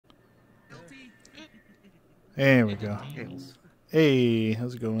There we go. Hey,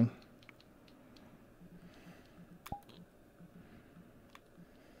 how's it going?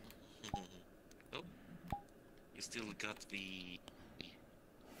 Oh, you still got the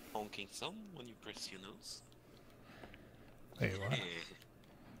honking thumb when you press your nose. Hey, what?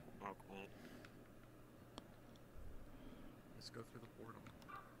 Let's go through the portal.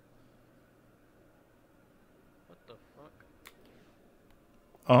 What the fuck?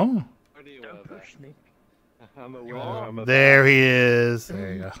 Oh. Where do you Don't push me. I'm a There he is.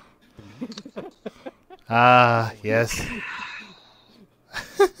 There you go. Ah, yes.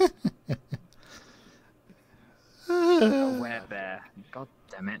 Aware bear. God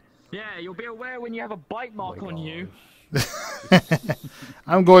damn it. Yeah, you'll be aware when you have a bite mark on you.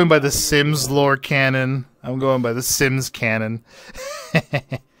 I'm going by the Sims lore canon. I'm going by the Sims canon.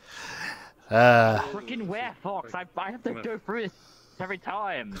 Freaking werefox. I have to go through this every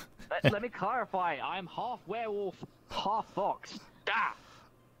time. Let me clarify. I'm half werewolf, half fox. Ah!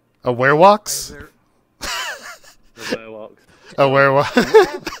 A werewolf? The werewolf. A werewolf.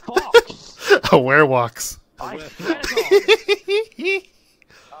 Fox. A werewolf. I swear to God.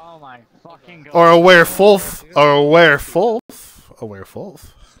 Oh my fucking God. Or a werewolf. Or a werewolf. A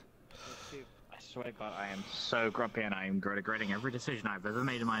werewolf. I swear to God, I am so grumpy and I am regretting every decision I've ever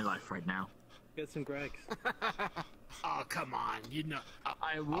made in my life right now. Get some Gregs. Oh, come on. You know.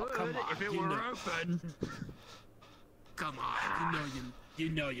 I would come on, if it you were know. open. Come on. You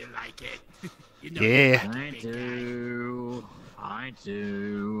know you like it. You know Yeah. you like I it, big guy. do. I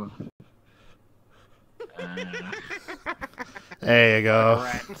do. There you go.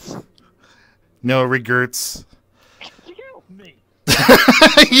 Regrets. No regrets. Kill me.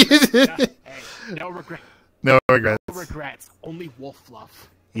 Hey, no regrets. No regrets. No regrets. Only wolf fluff.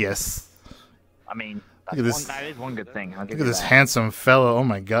 Yes. I mean, Look at this. that is one good thing. I'll give Look at you this that. handsome fellow. Oh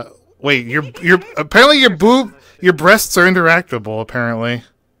my god. Wait, your apparently your breasts are interactable. Apparently.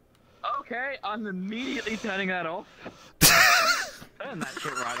 Okay, I'm immediately turning that off. Turn that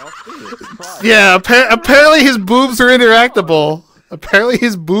shit right off. Jesus Christ. Yeah. Apparently his boobs are interactable. Apparently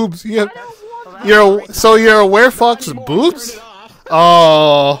his boobs. You're a werefox with boobs.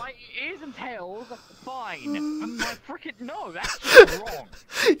 Oh. My ears and tails are fine. And my freaking no, that's just wrong.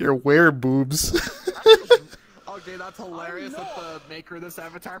 Your were boobs. Okay, that's hilarious that the maker of this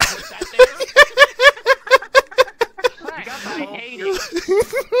avatar put that there. I hate it. You're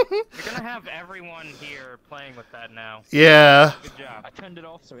gonna have everyone here playing with that now. Yeah. Good job. I turned it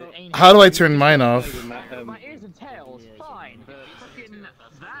off so it ain't. How do I turn mine off? My ears and tails, fine, but freaking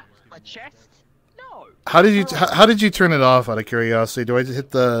that, my chest, no. How did you turn it off? Out of curiosity, do I just hit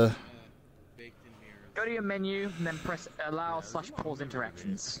the? Go to your menu and then press allow/pause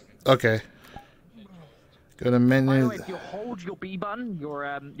interactions. Okay. Go to By the menu. way, if you hold your B button,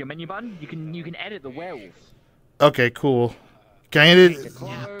 your menu button, you can edit the werewolf. Okay, cool. Can I Change the edit?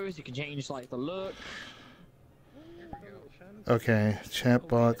 clothes, you can change like the look. Okay, chat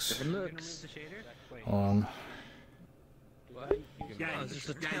box. Different looks. On. Yeah, it's just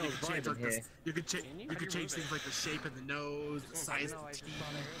a yeah, tail you can change vibe in like here. you can change things like the shape of the nose, the size of the teeth.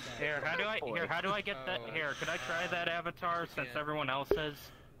 Here, how do I get that? Here, could I try that avatar since everyone else has?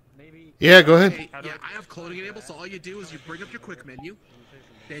 Yeah, go ahead. Hey, yeah, I have cloning enabled, so all you do is you bring up your quick menu,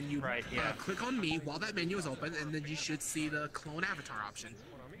 then you click on me while that menu is open, and then you should see the clone avatar option.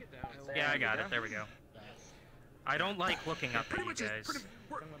 Yeah, I got it. There we go. I don't like looking up at Pretty you much, guys.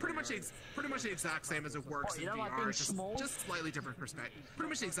 pretty much the exact same as it works in you don't like VR, being just, small? just slightly different perspective. Pretty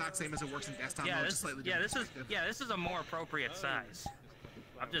much the exact same as it works in desktop Yeah, mode, this just slightly different perspective. this is a more appropriate size.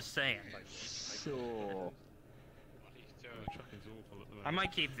 I'm just saying. Sure. I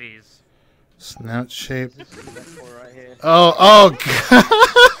might keep these. Snout shape. Right here. Oh god.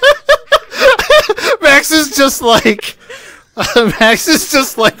 Max is just like. Max is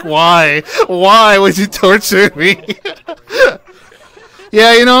just like, why? Why would you torture me?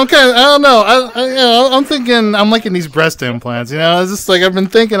 Yeah, you know, I'm kind of, I don't know. You know, I'm thinking, I'm liking these breast implants. You know, it's just like I've been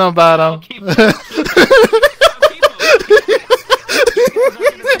thinking about them.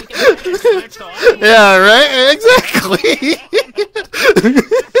 Yeah, right. Exactly.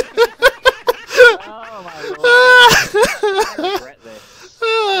 Oh my lord. I regret this.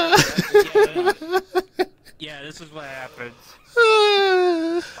 Yeah, this is what happens. By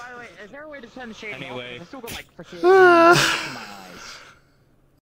the way, is there a way to turn the shading Anyway. off? I still got like freaking in my